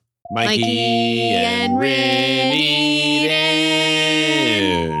Mikey and Rin eating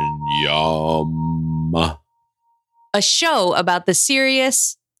yum. A show about the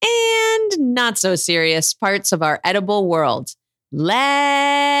serious and not so serious parts of our edible world.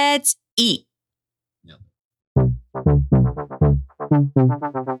 Let's eat.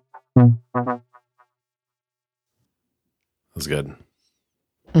 That's good.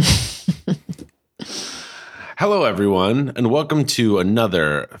 Hello, everyone, and welcome to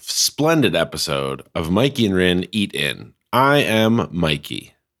another splendid episode of Mikey and Rin Eat In. I am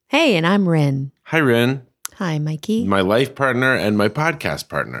Mikey. Hey, and I'm Rin. Hi, Rin. Hi, Mikey. My life partner and my podcast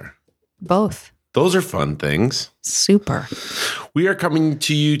partner. Both. Those are fun things. Super. We are coming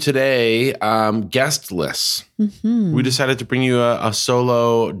to you today guestless. Mm-hmm. We decided to bring you a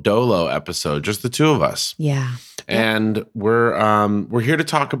solo dolo episode, just the two of us. Yeah. And we're here to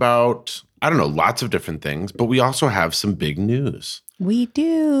talk about, I don't know, lots of different things, but we also have some big news. We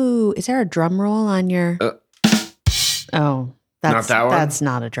do. Is there a drum roll on your... Oh, that's not that one? That's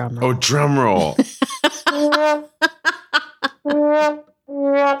not a drum roll. Oh, drum roll.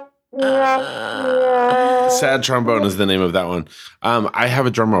 Sad trombone is the name of that one. I have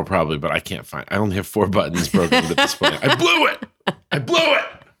a drum roll probably, but I only have 4 buttons programmed at this point. I blew it.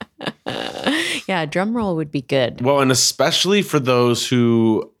 Yeah, a drum roll would be good. Well, and especially for those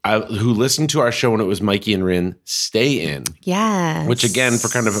who listened to our show when it was Mikey and Rin Stay In. Yes. Which again, for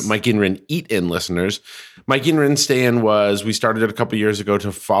kind of Mikey and Rin Eat In listeners, Mikey and Rin Stay In we started it a couple years ago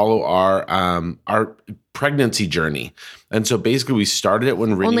to follow our pregnancy journey. And so basically we started it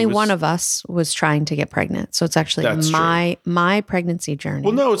when Rin only one of us was trying to get pregnant. So it's actually my pregnancy journey.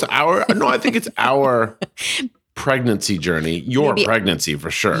 Well, no, I think it's our pregnancy journey. Your pregnancy for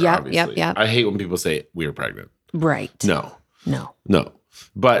sure. Yep. I hate when people say we're pregnant. Right. No.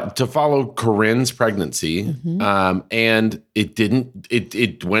 But to follow Corinne's pregnancy, and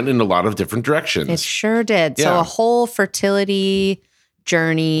it went in a lot of different directions. It sure did. Yeah. So a whole fertility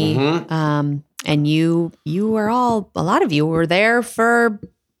journey. And a lot of you were there for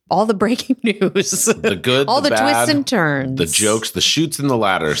all the breaking news. The good, all the bad, twists and turns. The jokes, the shoots and the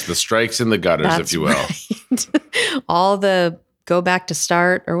ladders, the strikes and the gutters, That's if you will. Right. All the go back to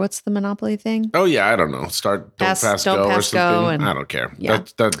start, or what's the Monopoly thing? Oh, yeah, I don't know. Start, don't pass go or something. I don't care. Yeah.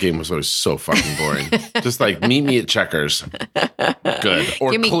 That game was always so fucking boring. Just like meet me at checkers. Good.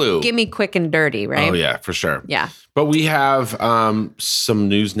 Or Clue. Give me quick and dirty, right? Oh, yeah, for sure. Yeah. But we have some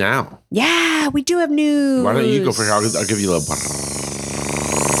news now. Yeah, we do have news. Why don't you go for here? I'll give you a little...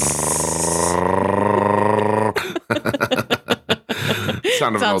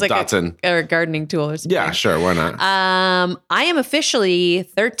 Sound of an old like Datsun. a gardening tool or something. Yeah, sure. Why not? I am officially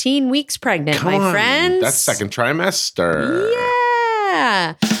 13 weeks pregnant, my friends. That's second trimester.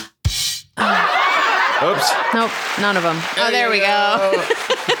 Yeah. Oops. Nope, none of them. There we go.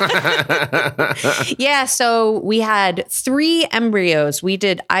 Yeah, so we had 3 embryos. We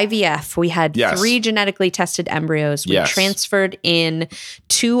did IVF. We had 3 genetically tested embryos. We transferred in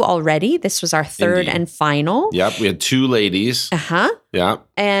 2 already. This was our 3rd and final. Yep, we had 2 ladies. Yeah.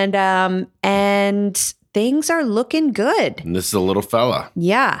 And things are looking good. And this is a little fella.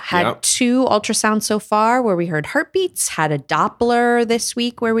 Yeah. Had 2 ultrasounds so far where we heard heartbeats. Had a Doppler this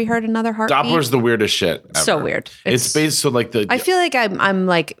week where we heard another heartbeat. Doppler's the weirdest shit ever. So weird. It's based so like the... I feel like I'm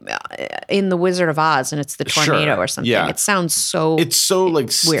like in the Wizard of Oz and it's the tornado or something. Yeah. It sounds so... It's so like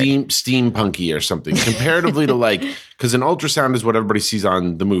steampunky or something comparatively to like... Because an ultrasound is what everybody sees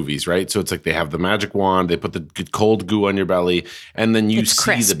on the movies, right? So it's like they have the magic wand, they put the cold goo on your belly, and then you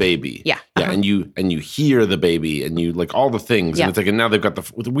see the baby. Yeah. And you hear the baby, and you like all the things. Yeah. And it's like, and now they've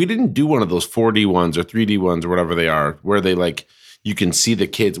got we didn't do one of those 4D ones or 3D ones or whatever they are, where they like, you can see the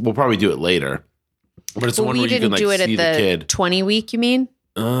kids. We'll probably do it later. But it's the one where you can like see the kid. We didn't do it at the 20 week, you mean?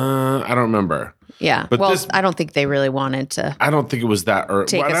 I don't remember. Yeah. But I don't think they really wanted to. I don't think it was that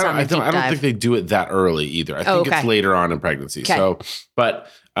early. I don't think they do it that early either. I think it's later on in pregnancy. Okay. So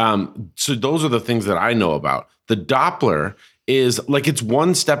those are the things that I know about. The Doppler is like it's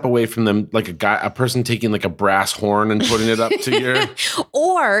one step away from them, like a person taking like a brass horn and putting it up to your.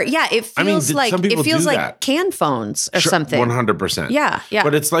 It feels like can phones or something. 100%. Yeah.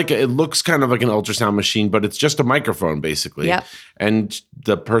 But it's like it looks kind of like an ultrasound machine, but it's just a microphone basically. Yep. And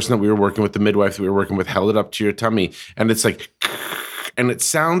the person that we were working with, the midwife that we were working with, held it up to your tummy, and it's like, and it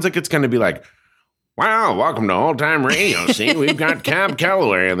sounds like it's going to be like. Wow, welcome to Old Time Radio. See, we've got Cab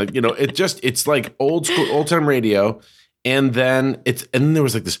Calloway. And it's like old school, old time radio. And then there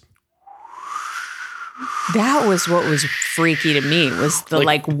was like this. That was what was freaky to me, was the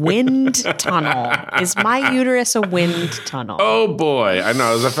like wind tunnel. Is my uterus a wind tunnel? Oh boy. I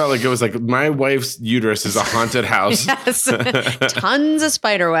know. I felt like it was like my wife's uterus is a haunted house. Yes. Tons of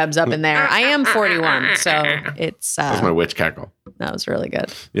spider webs up in there. I am 41, so it's... That's my witch cackle. That was really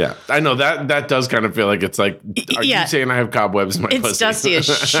good. Yeah. I know that does kind of feel like it's like, are you saying I have cobwebs in my pussy? It's dusty as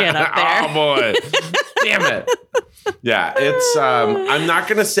shit up there. Oh boy. Damn it. Yeah. It's, I'm not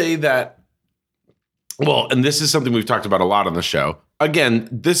going to say that. Well, and this is something we've talked about a lot on the show. Again,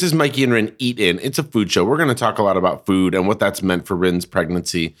 this is Mikey and Rin Eat In. It's a food show. We're going to talk a lot about food and what that's meant for Rin's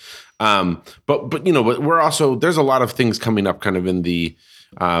pregnancy. But you know, we're also, there's a lot of things coming up kind of in the,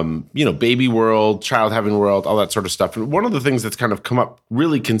 you know, baby world, child having world, all that sort of stuff. And one of the things that's kind of come up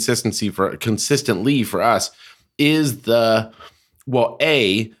really consistently for us is the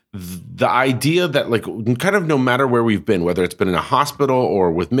idea that like kind of no matter where we've been, whether it's been in a hospital or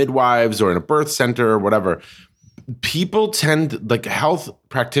with midwives or in a birth center or whatever, people tend, like health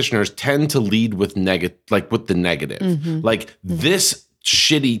practitioners tend to lead with the negative. Mm-hmm. Like this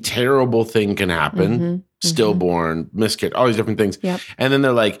shitty, terrible thing can happen, stillborn, miscarriage, all these different things. Yep. And then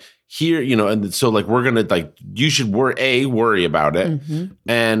they're like, here, you know, and so like we're gonna like, you should worry about it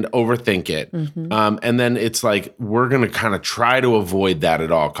and overthink it, and then it's like we're gonna kind of try to avoid that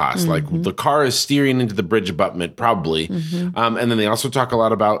at all costs. Like the car is steering into the bridge abutment, probably, and then they also talk a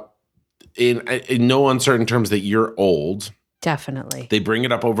lot about in no uncertain terms that you're old. Definitely, they bring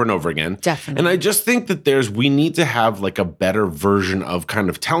it up over and over again. Definitely, and I just think that we need to have like a better version of kind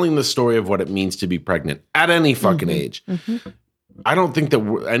of telling the story of what it means to be pregnant at any fucking age. I don't think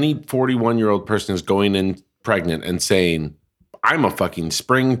that any 41-year-old person is going in pregnant and saying, I'm a fucking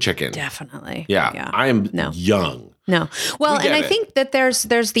spring chicken. Definitely. Yeah. I am young. No. Well, and I think that there's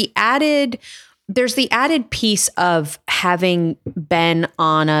the added piece of having been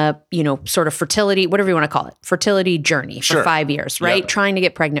on a, you know, sort of fertility, whatever you want to call it, fertility journey for 5 years, right? Yep. Trying to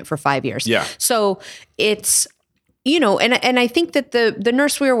get pregnant for 5 years. Yeah. So it's, you know, and I think that the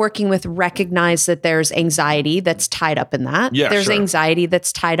nurse we were working with recognized that there's anxiety that's tied up in that. Yeah, there's anxiety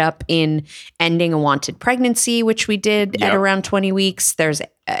that's tied up in ending a wanted pregnancy, which we did at around 20 weeks. There's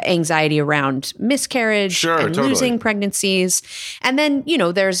anxiety around miscarriage and losing pregnancies. And then, you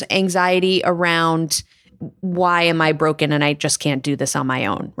know, there's anxiety around why am I broken and I just can't do this on my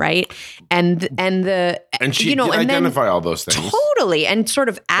own, right? And she you know, did identify all those things. Totally. And sort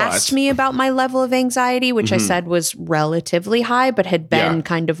of asked me about my level of anxiety, which I said was relatively high, but had been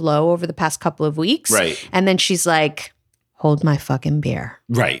kind of low over the past couple of weeks. Right. And then she's like, hold my fucking beer.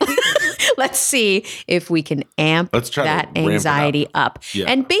 Right. Let's see if we can amp that anxiety up. Yeah.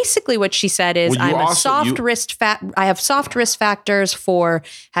 And basically what she said is I have soft risk factors for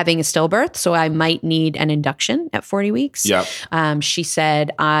having a stillbirth, so I might need an induction at 40 weeks. Yep. She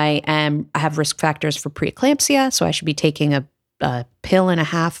said I have risk factors for preeclampsia, so I should be taking a pill and a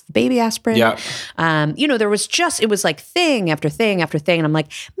half baby aspirin. Yeah. You know, it was like thing after thing after thing. And I'm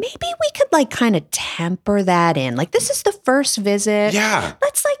like, maybe we could like kind of temper that in. Like, this is the first visit. Yeah.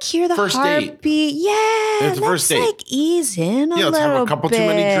 Let's like hear the first heartbeat. Date. Yeah. It's the first date. Like ease in a little bit. Let's have a couple too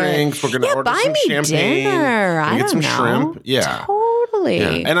many drinks. We're going to order some champagne. Dinner. I get some shrimp. Yeah. Totally.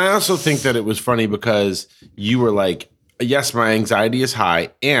 Yeah. And I also think that it was funny because you were like, yes, my anxiety is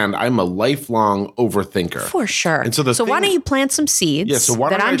high, and I'm a lifelong overthinker. For sure. And so why don't you plant some seeds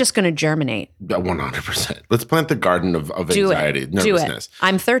that I'm just going to germinate? 100%. Let's plant the garden of anxiety, nervousness. Do it.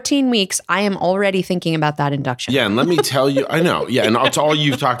 I'm 13 weeks. I am already thinking about that induction. Yeah, and let me tell you, I know. Yeah, and it's all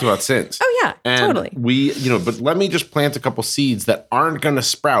you've talked about since. Oh, yeah, and totally. But let me just plant a couple seeds that aren't going to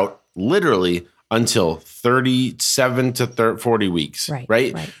sprout literally until 37 to 40 weeks,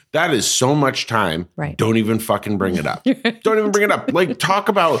 right? That is so much time. Right. Don't even fucking bring it up. Don't even bring it up. Like, talk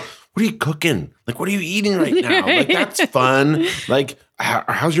about, what are you cooking? Like, what are you eating right now? Like, that's fun. Like,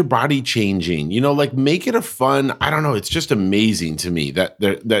 how's your body changing? You know, like, make it a fun, I don't know. It's just amazing to me that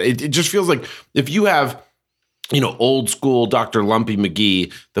it just feels like if you have, you know, old school Dr. Lumpy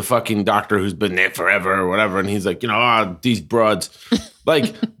McGee, the fucking doctor who's been there forever or whatever. And he's like, you know, these broads.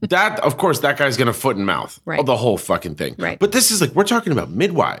 Like that, of course, that guy's going to foot and mouth the whole fucking thing. Right. But this is like, we're talking about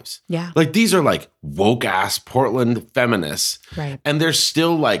midwives. Yeah. Like these are like woke ass Portland feminists. Right. And they're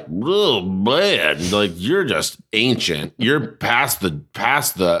still like, oh man, like you're just ancient. You're past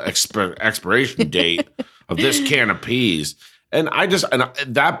the expiration date of this can of peas. And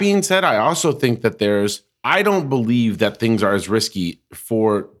that being said, I also think that I don't believe that things are as risky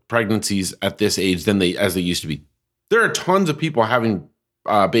for pregnancies at this age as they used to be. There are tons of people having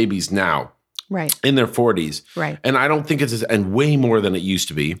babies now, right, in their 40s, right, and I don't think and way more than it used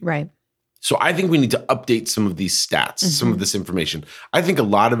to be, right. So I think we need to update some of these stats, some of this information. I think a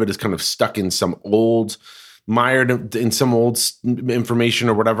lot of it is kind of stuck in some old, mired in some old information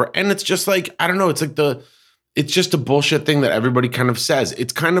or whatever. And it's just like, I don't know, it's just a bullshit thing that everybody kind of says.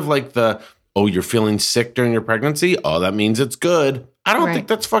 It's kind of like oh, you're feeling sick during your pregnancy? Oh, that means it's good. I don't think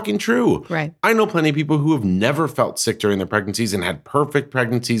that's fucking true. Right. I know plenty of people who have never felt sick during their pregnancies and had perfect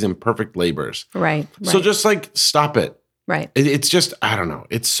pregnancies and perfect labors. Right. So just like, stop it. Right. It's just, I don't know.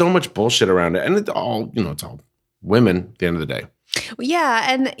 It's so much bullshit around it. And it's all women at the end of the day.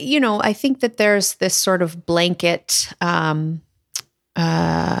 Yeah. And, I think that there's this sort of blanket, there's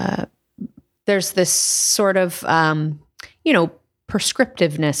this sort of,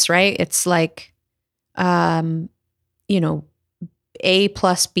 prescriptiveness, right? It's like, A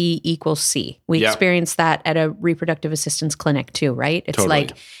plus B equals C. We experience that at a reproductive assistance clinic too, right? It's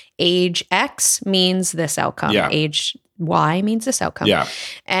like age X means this outcome. Yeah. Age Y means this outcome. Yeah.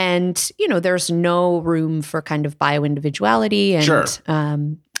 And, there's no room for kind of bio-individuality. And, sure.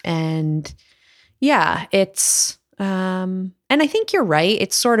 And yeah, it's, and I think you're right.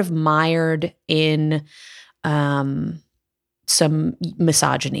 It's sort of mired in some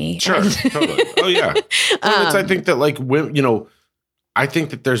misogyny. Sure. Totally. Oh yeah. I think that like women, I think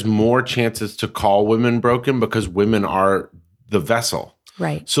that there's more chances to call women broken because women are the vessel.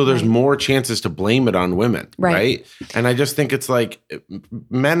 Right. So there's more chances to blame it on women. Right. And I just think it's like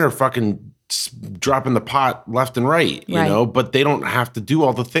men are fucking dropping the pot left and right, you know, but they don't have to do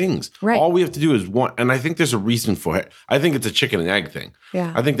all the things. Right. All we have to do is one. And I think there's a reason for it. I think it's a chicken and egg thing.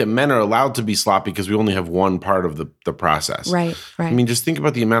 Yeah. I think that men are allowed to be sloppy because we only have one part of the process. Right. I mean, just think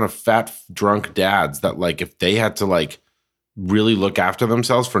about the amount of fat, drunk dads that like, if they had to like really look after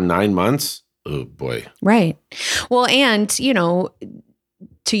themselves for 9 months, oh boy. Right. Well, and,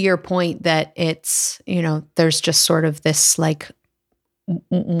 to your point that it's, there's just sort of this like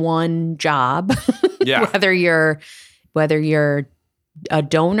one job, whether you're a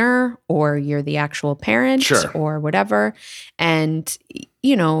donor or you're the actual parent or whatever. And,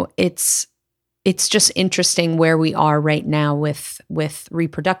 it's just interesting where we are right now with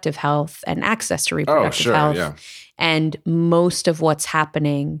reproductive health and access to reproductive health. Yeah. And most of what's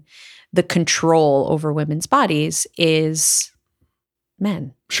happening, the control over women's bodies is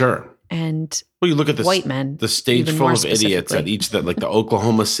men. Sure. And you look at this, white men, the state full of idiots at each that like the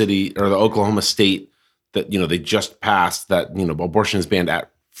Oklahoma City or the Oklahoma State that, they just passed that, abortion is banned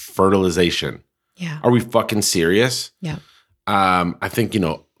at fertilization. Yeah. Are we fucking serious? Yeah. I think,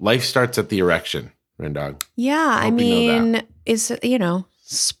 life starts at the erection, Rendog. Yeah. I mean, is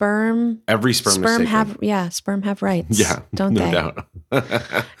sperm. Every sperm is sacred. Sperm have rights. Yeah. Don't they? No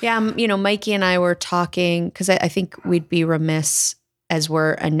doubt. Yeah. Mikey and I were talking because I think we'd be remiss as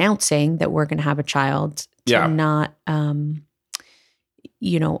we're announcing that we're going to have a child to not,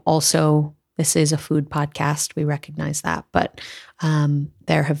 also this is a food podcast. We recognize that, but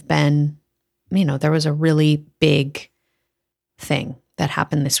there have been, there was a really big thing that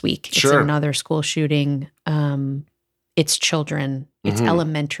happened this week. It's another school shooting. It's children. It's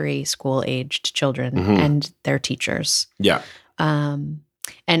elementary school aged children and their teachers. Yeah. And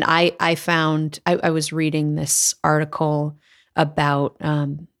I found, I was reading this article about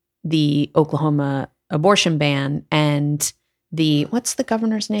the Oklahoma abortion ban and what's the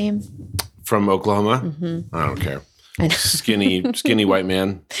governor's name? From Oklahoma? I don't care. Skinny white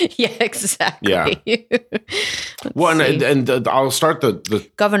man. Yeah, exactly. Yeah. Well, and I'll start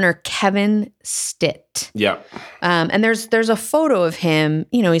the Governor Kevin Stitt. Yeah. And there's a photo of him.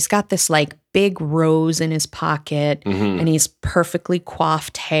 He's got this like big rose in his pocket, and he's perfectly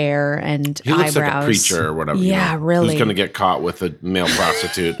coiffed hair and he looks eyebrows. Like a preacher or whatever. Yeah, really. Who's going to get caught with a male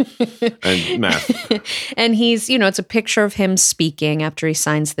prostitute and meth. And he's, it's a picture of him speaking after he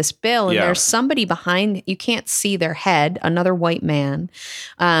signs this bill. And there's somebody behind, you can't see their head, another white man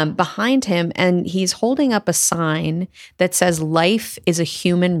behind him. And he's holding up a sign that says, "Life is a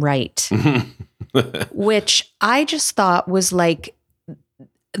human right," which I just thought was like,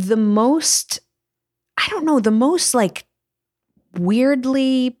 the most like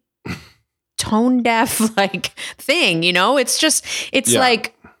weirdly tone deaf like thing, it's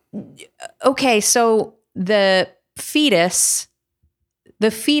like, okay, so the fetus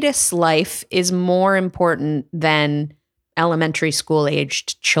life is more important than elementary school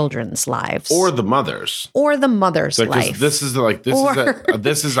aged children's lives or the mother's life. This is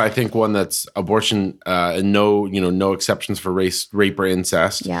I think one that's abortion and no exceptions for rape or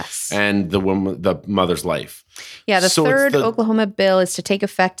incest. Yes. And the mother's life. Yeah, the third Oklahoma bill is to take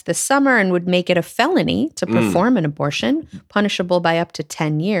effect this summer and would make it a felony to perform an abortion, punishable by up to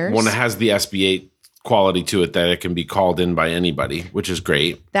 10 years. One that has the SB 8 quality to it that it can be called in by anybody, which is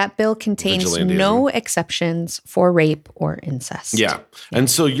great. That bill contains no exceptions for rape or incest. Yeah. And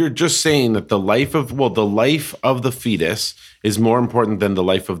so you're just saying that the life of the fetus is more important than the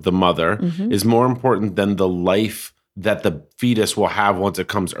life of the mother, is more important than the life that the fetus will have once it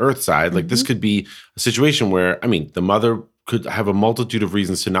comes earthside. Like this could be a situation where, I mean, the mother could have a multitude of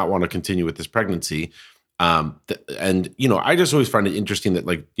reasons to not want to continue with this pregnancy. And, you know, I just always find it interesting that,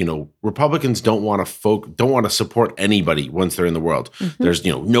 like, you know, Republicans don't want to support anybody once they're in the world. There's,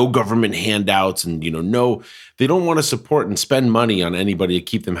 you know, no government handouts and, you know, they don't want to support and spend money on anybody to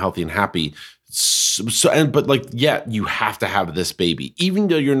keep them healthy and happy. But you have to have this baby, even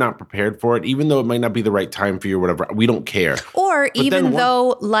though you're not prepared for it, even though it might not be the right time for you or whatever. We don't care. Or but even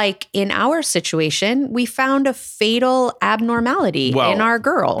though, like in our situation, we found a fatal abnormality in our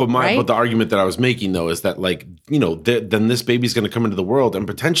girl. But the argument that I was making, though, is that, like, you know, then this baby's going to come into the world and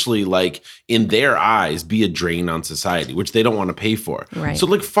potentially, like, in their eyes, be a drain on society, which they don't want to pay for. Right. So,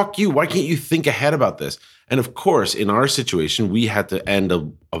 like, fuck you. Why can't you think ahead about this? And of course, in our situation, we had to end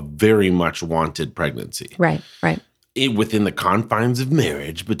a very much wanted pregnancy. Right. Within the confines of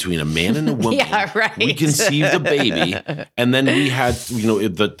marriage between a man and a woman. Yeah, right. We conceived a baby. And then we had, you know,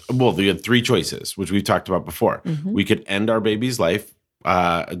 we had three choices, which we've talked about before. We could end our baby's life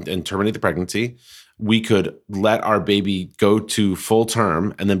and terminate the pregnancy. We could let our baby go to full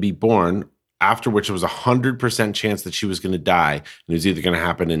term and then be born, after which it was 100% chance that she was going to die. And it was either going to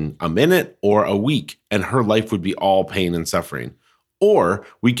happen in a minute or a week, and her life would be all pain and suffering. Or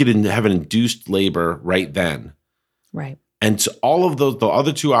we could have an induced labor right then. Right. And so all of those, the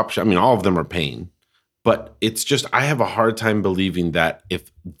other two options, I mean, all of them are pain. But it's just, I have a hard time believing that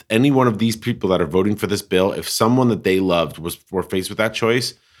if any one of these people that are voting for this bill, if someone that they loved were faced with that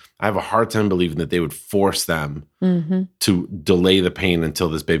choice, I have a hard time believing that they would force them to delay the pain until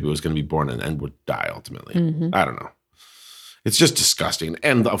this baby was going to be born and would die ultimately. I don't know. It's just disgusting.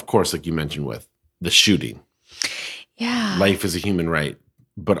 And of course, like you mentioned with the shooting. Yeah. Life is a human right,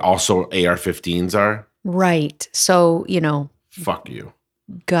 but also AR-15s are. Right. So, you know. Fuck you.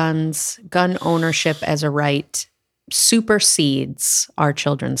 Gun ownership as a right supersedes our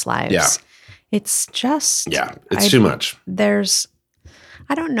children's lives. Yeah. It's just. Yeah, it's too much.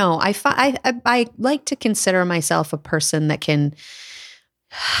 I don't know. I like to consider myself a person that can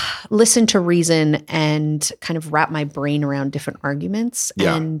listen to reason and kind of wrap my brain around different arguments.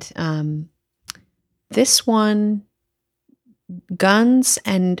 Yeah. And this one, guns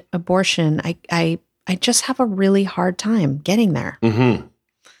and abortion, I just have a really hard time getting there.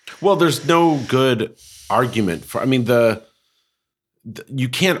 Well, there's no good argument for. I mean, you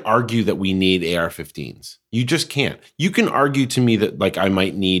can't argue that we need AR-15s. You just can't. You can argue to me that, like, I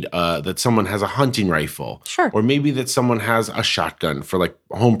might need that someone has a hunting rifle. Sure. Or maybe that someone has a shotgun for, like,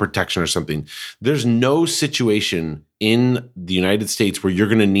 home protection or something. There's no situation in the United States where you're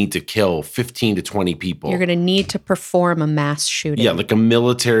going to need to kill 15 to 20 people. You're going to need to perform a mass shooting. Yeah, like a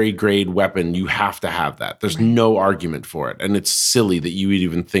military grade weapon. You have to have that. There's no argument for it. And it's silly that you would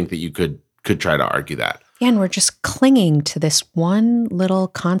even think that you could try to argue that. Yeah, and we're just clinging to this one little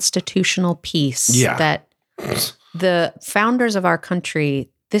constitutional piece that the founders of our country,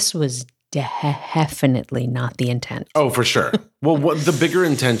 this was definitely not the intent. Oh, for sure. Well, the bigger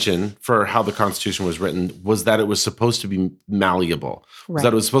intention for how the Constitution was written was that it was supposed to be malleable. Right.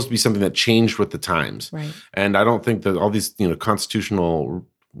 That it was supposed to be something that changed with the times. Right. And I don't think that all these, you know, constitutional,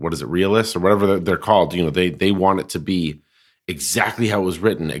 realists or whatever they're called, you know, they want it to be exactly how it was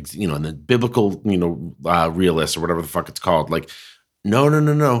written, you know, and the biblical, you know, realists or whatever the fuck it's called. Like,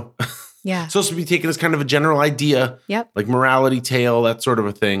 no. Yeah. It's supposed to be taken as kind of a general idea. Yep. Like morality tale, that sort of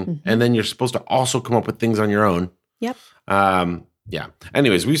a thing. And then you're supposed to also come up with things on your own. Yep. Yeah.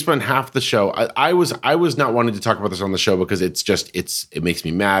 Anyways, we spent half the show. I was not wanting to talk about this on the show because it makes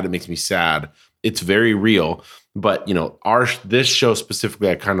me mad. It makes me sad. It's very real. But, you know, this show specifically,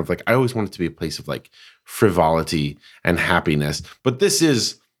 I always want it to be a place of, like, frivolity and happiness. But this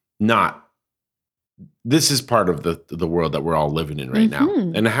is not. This is part of the world that we're all living in right now,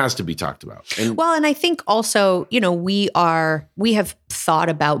 and it has to be talked about. And I think also, you know, we have thought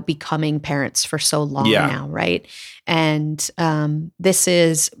about becoming parents for so long now, right? And this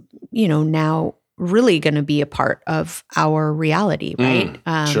is, you know, now really going to be a part of our reality, right?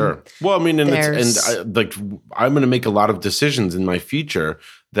 Sure. Well, I mean, I'm going to make a lot of decisions in my future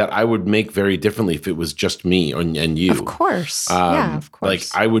that I would make very differently if it was just me and you. Of course. Yeah, of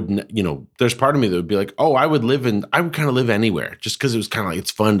course. Like I would, you know, there's part of me that would be like, oh, I would kind of live anywhere just because it was kind of like,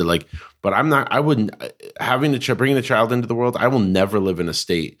 it's fun to, like, but I wouldn't, bringing a child into the world, I will never live in a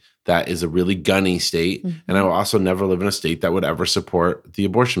state that is a really gunny state. Mm-hmm. And I will also never live in a state that would ever support the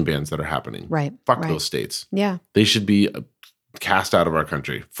abortion bans that are happening. Right. Fuck those states. Yeah. They should be cast out of our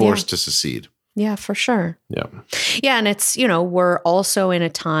country, forced to secede. Yeah, for sure. Yeah. Yeah. And it's, we're also in a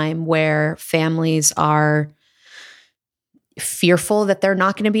time where families are fearful that they're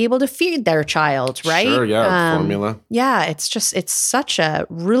not going to be able to feed their child, right? Sure, yeah, formula. Yeah, it's such a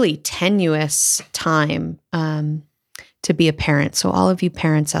really tenuous time to be a parent. So all of you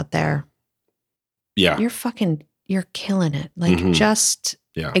parents out there, you're killing it. Like just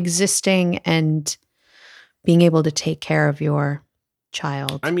existing and being able to take care of your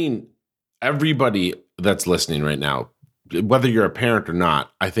child. I mean, everybody that's listening right now, whether you're a parent or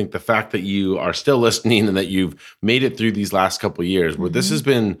not, I think the fact that you are still listening and that you've made it through these last couple of years where this has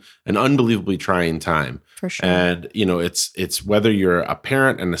been an unbelievably trying time. For sure. And, it's whether you're a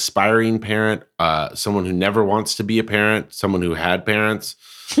parent, an aspiring parent, someone who never wants to be a parent, someone who had parents,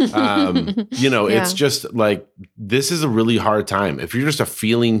 it's just like, this is a really hard time. If you're just a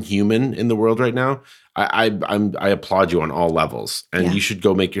feeling human in the world right now, I applaud you on all levels, and you should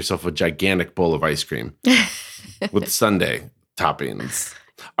go make yourself a gigantic bowl of ice cream with sundae toppings.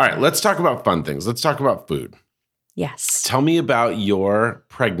 All right, let's talk about fun things. Let's talk about food. Yes. Tell me about your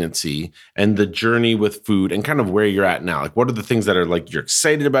pregnancy and the journey with food and kind of where you're at now. Like, what are the things that are like you're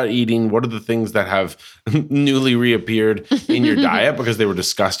excited about eating? What are the things that have newly reappeared in your diet because they were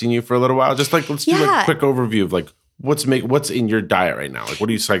disgusting you for a little while? Just like, let's do like a quick overview of like, what's in your diet right now? Like, what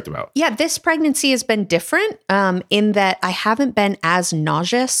are you psyched about? Yeah, this pregnancy has been different in that I haven't been as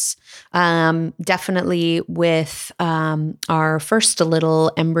nauseous. Definitely with our first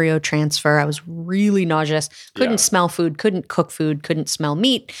little embryo transfer, I was really nauseous. Couldn't smell food, couldn't cook food, couldn't smell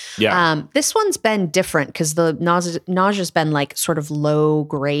meat. Yeah. This one's been different because the nausea's been like sort of low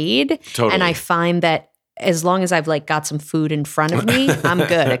grade. Totally. And I find that as long as I've like got some food in front of me, I'm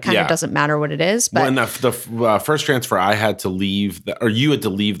good. It kind of doesn't matter what it is. But the first transfer, I had to leave, or you had to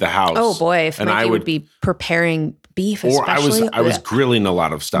leave the house. Oh boy, if Mikey would be preparing beef, especially. I was grilling a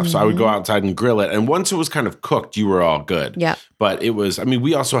lot of stuff, so I would go outside and grill it. And once it was kind of cooked, you were all good. Yeah. But it was. I mean,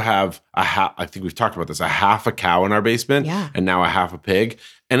 we also have I think we've talked about this. A half a cow in our basement, and now a half a pig.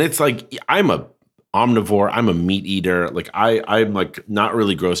 And it's like I'm a omnivore. I'm a meat eater. Like I'm like not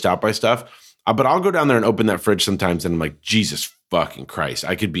really grossed out by stuff. But I'll go down there and open that fridge sometimes, and I'm like, Jesus fucking Christ,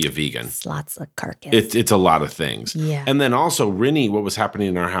 I could be a vegan. It's lots of carcass. It's a lot of things. Yeah. And then also, Rinny, what was happening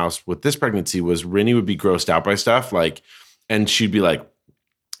in our house with this pregnancy was Rinny would be grossed out by stuff, like, and she'd be like,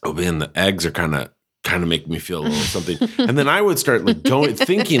 "Oh man, the eggs are kind of make me feel a little something." And then I would start like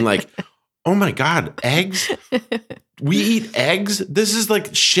thinking like, "Oh my God, eggs." We eat eggs. This is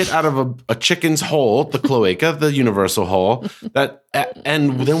like shit out of a chicken's hole, the cloaca, the universal hole. And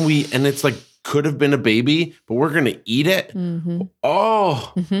it's like could have been a baby, but we're gonna eat it. Mm-hmm.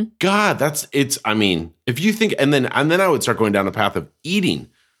 Oh God, I mean, if you think, and then I would start going down a path of eating.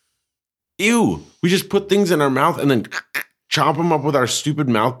 Ew, we just put things in our mouth and then chomp them up with our stupid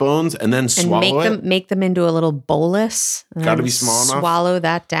mouth bones and then swallow it. Make them into a little bolus. Got to be small enough. Swallow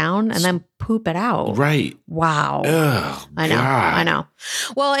that down and then poop it out. Right. Wow. Ugh, I know.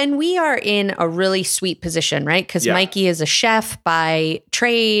 Well, and we are in a really sweet position, right? Because Mikey is a chef by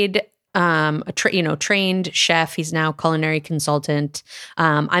trade. Trained chef. He's now culinary consultant.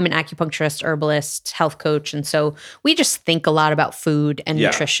 I'm an acupuncturist, herbalist, health coach. And so we just think a lot about food and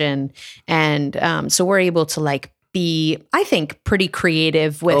nutrition. And so we're able to like be, I think, pretty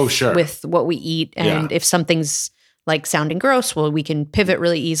creative with what we eat. And if something's like sounding gross, well, we can pivot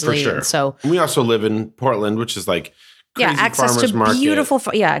really easily. For sure. And so we also live in Portland, which is like crazy access farmers to market, beautiful,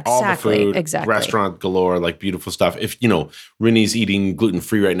 exactly, all the food, restaurant galore, like beautiful stuff. If Rinny's eating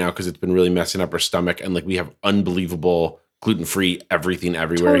gluten-free right now because it's been really messing up her stomach, and like we have unbelievable gluten-free everything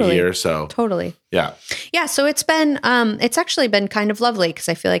everywhere here. So totally, yeah. So it's been, it's actually been kind of lovely because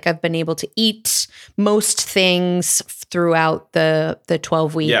I feel like I've been able to eat most things throughout the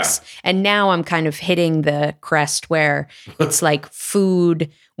 12 weeks, and now I'm kind of hitting the crest where it's like food.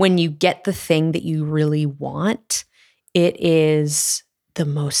 When you get the thing that you really want, it is the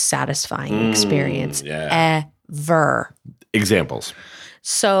most satisfying experience ever. Examples.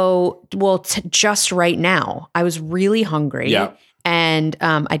 So, just right now, I was really hungry. Yeah. And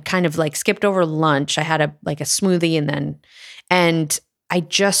I'd kind of like skipped over lunch. I had a smoothie and I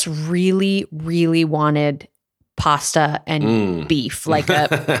just really, really wanted pasta and beef. Like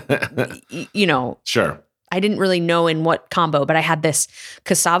Sure. I didn't really know in what combo, but I had this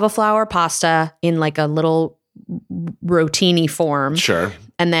cassava flour pasta in like a little rotini form. Sure.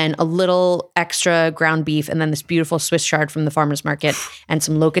 And then a little extra ground beef, and then this beautiful Swiss chard from the farmer's market, and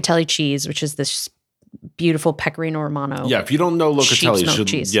some locatelli cheese, which is this beautiful Pecorino Romano. Yeah, if you don't know Locatelli,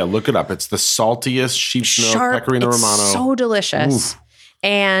 cheese. Look it up. It's the saltiest sheep's milk Pecorino Romano. So delicious. Oof.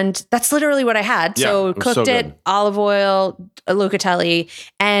 And that's literally what I had. So cooked it, olive oil, Locatelli,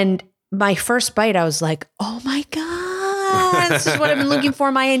 and my first bite, I was like, oh my God, this is what I've been looking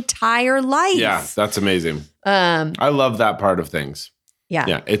for my entire life. Yeah, that's amazing. I love that part of things. Yeah.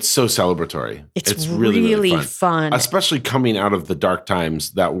 Yeah, it's so celebratory. It's really fun. Especially coming out of the dark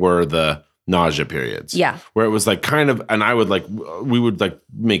times that were the nausea periods. Yeah. Where it was like kind of, and we would like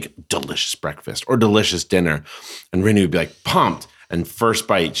make delicious breakfast or delicious dinner. And Rennie would be like pumped. And first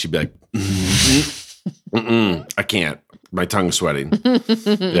bite, she'd be like, I can't. My tongue's sweating.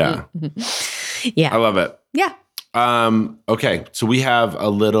 Yeah. Yeah. I love it. Yeah. Okay. So we have a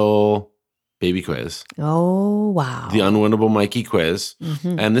little baby quiz. Oh, wow. The Unwinnable Mikey quiz.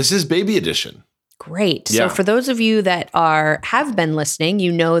 Mm-hmm. And this is baby edition. Great. Yeah. So for those of you that have been listening,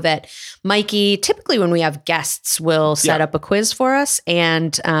 you know that Mikey, typically when we have guests, will set up a quiz for us.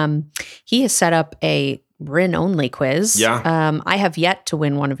 And he has set up a Rin only quiz. Yeah. I have yet to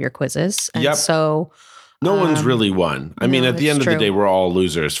win one of your quizzes. And so no one's really won. I mean, at the end of the day, we're all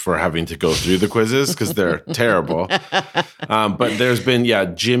losers for having to go through the quizzes because they're terrible. But there's been,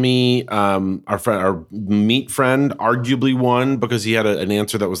 Jimmy, our meat friend, arguably won because he had an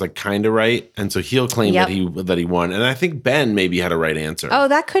answer that was like kind of right, and so he'll claim that he won. And I think Ben maybe had a right answer. Oh,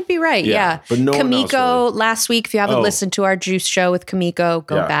 that could be right. Yeah. But no one else really. Last week, if you haven't listened to our Juice show with Kamiko,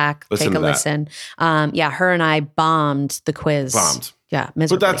 go back, take a listen. Her and I bombed the quiz. Yeah,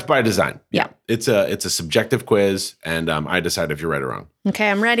 miserably. But that's by design. Yeah. It's a subjective quiz, and I decide if you're right or wrong. Okay,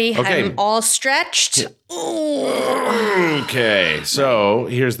 I'm ready. Okay. I'm all stretched. Okay, so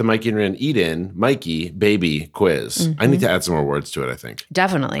here's the Mikey and Rin Eat-In Mikey Baby Quiz. Mm-hmm. I need to add some more words to it, I think.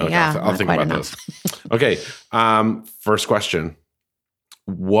 Definitely, okay, I'll think about those. Okay, first question.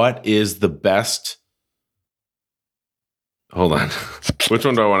 What is the best... Hold on. Which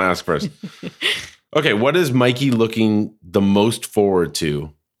one do I want to ask first? Okay, what is Mikey looking the most forward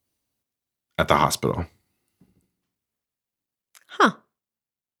to at the hospital? Huh.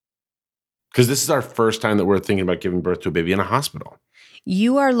 Because this is our first time that we're thinking about giving birth to a baby in a hospital.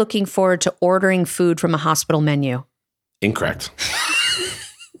 You are looking forward to ordering food from a hospital menu. Incorrect.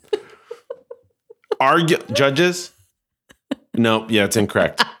 Judges? No, it's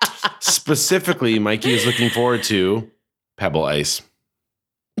incorrect. Specifically, Mikey is looking forward to Pebble Ice.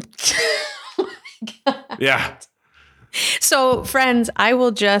 Yeah. So, friends, I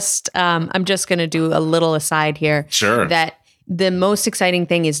will just, I'm just going to do a little aside here. Sure. That the most exciting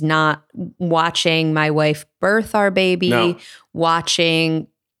thing is not watching my wife birth our baby, watching,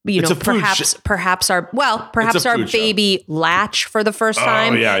 perhaps our baby latch for the first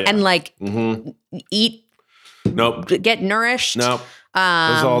time and like eat. Nope. Get nourished. Nope.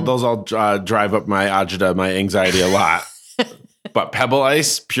 Those all drive up my agita, my anxiety a lot. But Pebble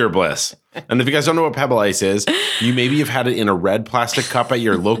Ice, pure bliss. And if you guys don't know what Pebble Ice is, you maybe have had it in a red plastic cup at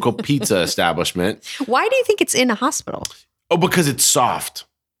your local pizza establishment. Why do you think it's in a hospital? Oh, because it's soft.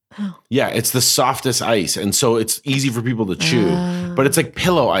 Oh. Yeah, it's the softest ice. And so it's easy for people to chew. But it's like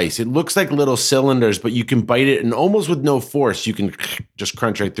pillow ice. It looks like little cylinders, but you can bite it and almost with no force, you can just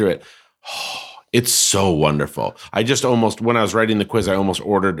crunch right through it. It's so wonderful. When I was writing the quiz, I almost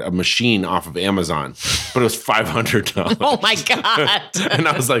ordered a machine off of Amazon, but it was $500. Oh my God. And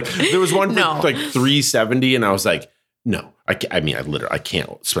I was like, there was one for like $370. And I was like, no, I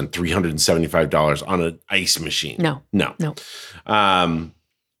can't spend $375 on an ice machine. No.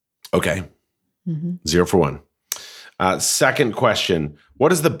 Okay. Mm-hmm. 0 for 1. Second question.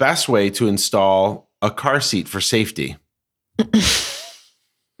 What is the best way to install a car seat for safety?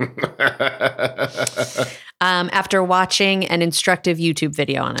 After watching an instructive YouTube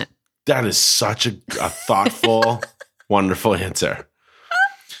video on it. That is such a thoughtful, wonderful answer.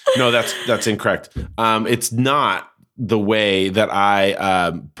 No, that's incorrect. It's not the way that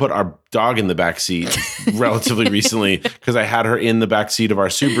I put our dog in the back seat relatively recently because I had her in the back seat of our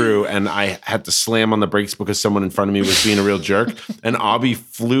Subaru and I had to slam on the brakes because someone in front of me was being a real jerk. And Abby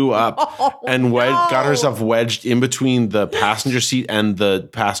flew up and got herself wedged in between the passenger seat and the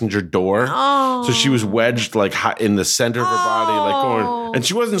passenger door. Oh. So she was wedged like in the center of her body, like going, and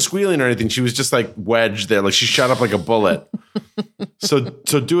she wasn't squealing or anything. She was just like wedged there, like she shot up like a bullet. So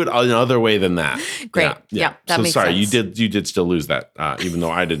do it another way than that. Great. Yeah. That makes sense. You did still lose that, even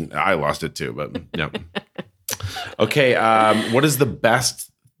though I didn't. I lost it too, but yeah. Okay. What is what's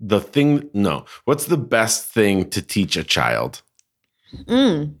the best thing to teach a child?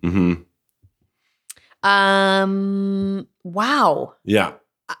 Mm-hmm. Wow. Yeah.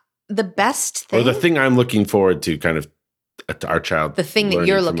 The best thing? Or the thing I'm looking forward to, kind of, to our child. The thing that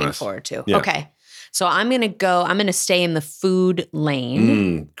you're looking forward to. Yeah. Okay. So I'm going to stay in the food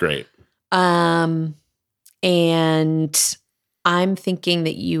lane. Great. And I'm thinking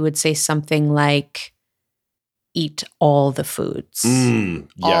that you would say something like, eat all the foods. Yes.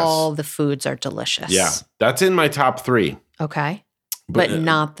 All the foods are delicious. Yeah. That's in my top 3. Okay. But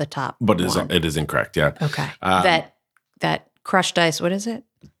not the top But it is incorrect, yeah. Okay. That crushed ice, what is it?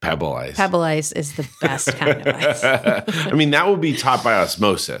 Pebble ice. Pebble ice is the best kind of ice. I mean, that will be taught by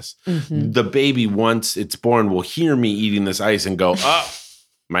osmosis. Mm-hmm. The baby, once it's born, will hear me eating this ice and go, oh,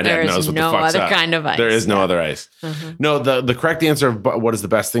 my dad knows what the fuck's up. Kind of ice. There is no other ice. Mm-hmm. No, the correct answer of what is the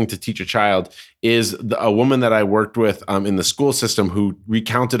best thing to teach a child is a woman that I worked with in the school system who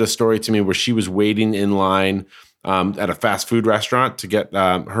recounted a story to me where she was waiting in line at a fast food restaurant to get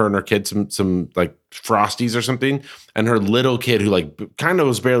her and her kid some like Frosties or something. And her little kid, who like kind of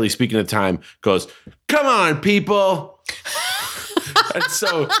was barely speaking at the time, goes, "Come on, people." And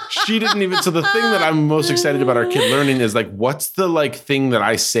so she didn't even. So the thing that I'm most excited about our kid learning is like, what's the like thing that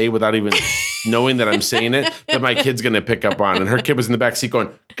I say without even knowing that I'm saying it that my kid's going to pick up on? And her kid was in the back seat going,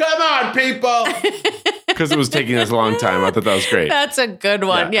 "Come on, people." Because it was taking us a long time. I thought that was great. That's a good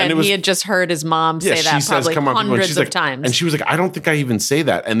one. Yeah, and he had just heard his mom say that probably hundreds of times. And she was like, "I don't think I even say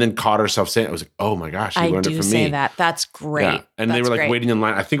that." And then caught herself saying it. I was like, "Oh my gosh, she learned it from me." I do say that. That's great. Yeah. And they were like waiting in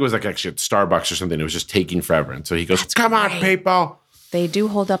line. I think it was like actually at Starbucks or something. It was just taking forever. And so he goes, "Come on, people." They do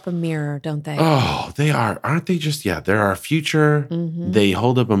hold up a mirror, don't they? Oh, they are. Aren't they just, they're our future. Mm-hmm. They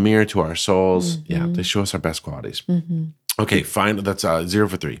hold up a mirror to our souls. Mm-hmm. Yeah, they show us our best qualities. Mm-hmm. Okay, fine. That's 0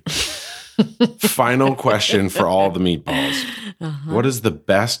 for 3. Final question for all the meatballs. Uh-huh. What is the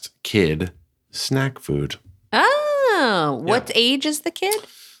best kid snack food? Oh, what age is the kid?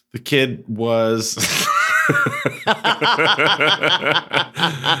 The kid was,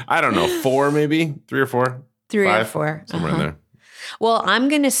 I don't know, 4 maybe? 3 or 4? 3 5? or 4. Somewhere in there. Well, I'm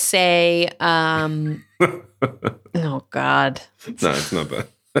going to say, oh, God. No, it's not that.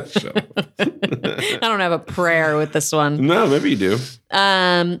 I don't have a prayer with this one. No, maybe you do.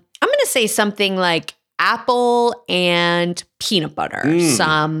 I'm going to say something like apple and peanut butter.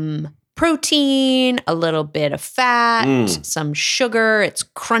 Some protein, a little bit of fat, some sugar. It's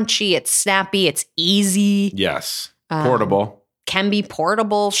crunchy, it's snappy, it's easy. Yes. Portable. Can be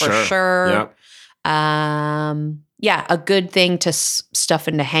portable for sure. Yep. Yeah, a good thing to stuff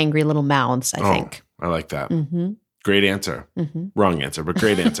into hangry little mouths, I think. I like that. Mm-hmm. Great answer. Mm-hmm. Wrong answer, but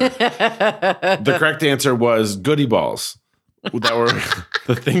great answer. The correct answer was Goodie Balls. That were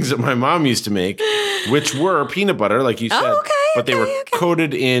the things that my mom used to make, which were peanut butter, like you said, but they were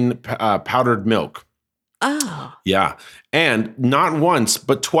coated in powdered milk. Oh. Yeah. And not once,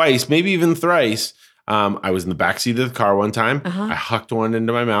 but twice, maybe even thrice, I was in the backseat of the car one time. Uh-huh. I hucked one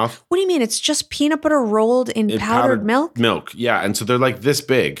into my mouth. What do you mean? It's just peanut butter rolled in powdered milk? Milk, yeah. And so they're like this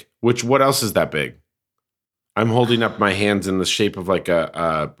big, what else is that big? I'm holding up my hands in the shape of like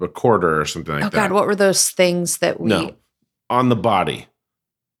a quarter or something like that. Oh, God. What were those things that we... No, on the body.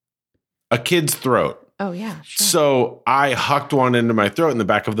 A kid's throat. Oh, yeah, sure. So I hucked one into my throat in the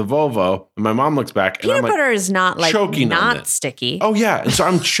back of the Volvo, and my mom looks back, and peanut I'm like, butter is not like choking not sticky. Oh, yeah. And so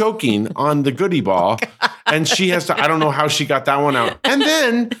I'm choking on the Goodie Ball, and she has to, I don't know how she got that one out. And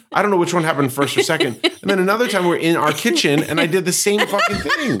then, I don't know which one happened first or second. And then another time we're in our kitchen, and I did the same fucking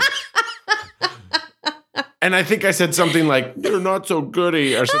thing. And I think I said something like, "You're not so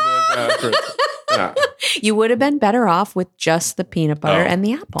goody," or something like that. Yeah. You would have been better off with just the peanut butter and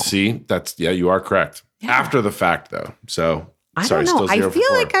the apple. See, you are correct. Yeah. After the fact, though. So, I don't know. I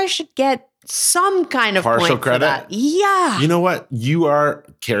feel like I should get some kind of partial point credit. For that. Yeah. You know what? You are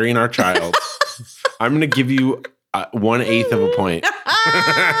carrying our child. I'm going to give you 1/8 of a point.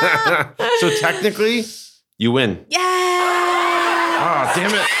 So technically, you win. Yeah. Oh,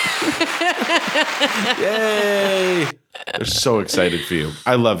 damn it. Yay. They're so excited for you.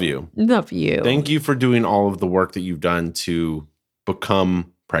 I love you. Love you. Thank you for doing all of the work that you've done to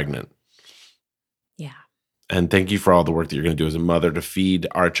become pregnant. Yeah. And thank you for all the work that you're going to do as a mother to feed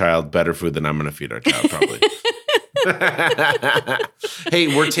our child better food than I'm going to feed our child, probably. Hey,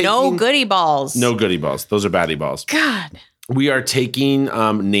 we're taking... No Goodie Balls. No Goodie Balls. Those are baddie balls. God. We are taking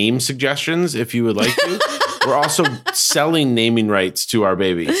name suggestions if you would like to. We're also selling naming rights to our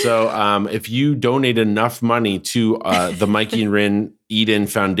baby. So if you donate enough money to the Mikey and Rin Eden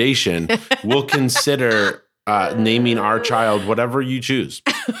Foundation, we'll consider naming our child whatever you choose.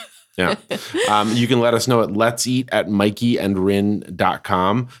 Yeah. You can let us know at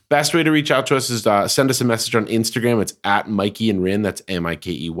letseat@mikeyandrin.com. Best way to reach out to us is send us a message on Instagram. It's @MikeyandRin. That's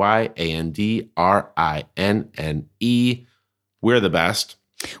MikeyAndRinne. We're the best.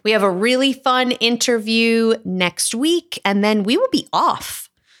 We have a really fun interview next week, and then we will be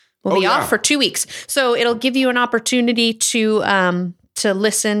off We'll be off for 2 weeks. So it'll give you an opportunity to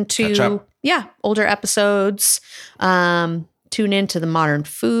listen to older episodes. Tune into the Modern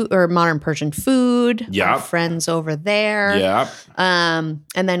Persian Food. Yeah. Friends over there. Yeah. And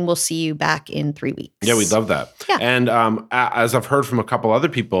then we'll see you back in 3 weeks. Yeah, we'd love that. Yeah. And as I've heard from a couple other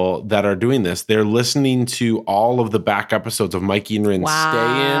people that are doing this, they're listening to all of the back episodes of Mikey and Rin Stay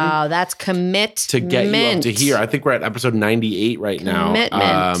In. Wow, that's commitment. To get you up to here. I think we're at episode 98 right now.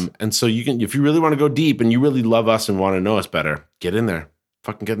 And so you can, if you really want to go deep and you really love us and want to know us better, get in there.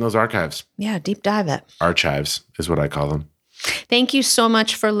 Fucking get in those archives. Yeah, deep dive it. Archives is what I call them. Thank you so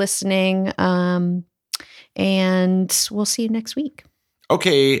much for listening. And we'll see you next week.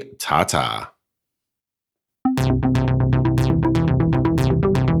 Okay, ta-ta.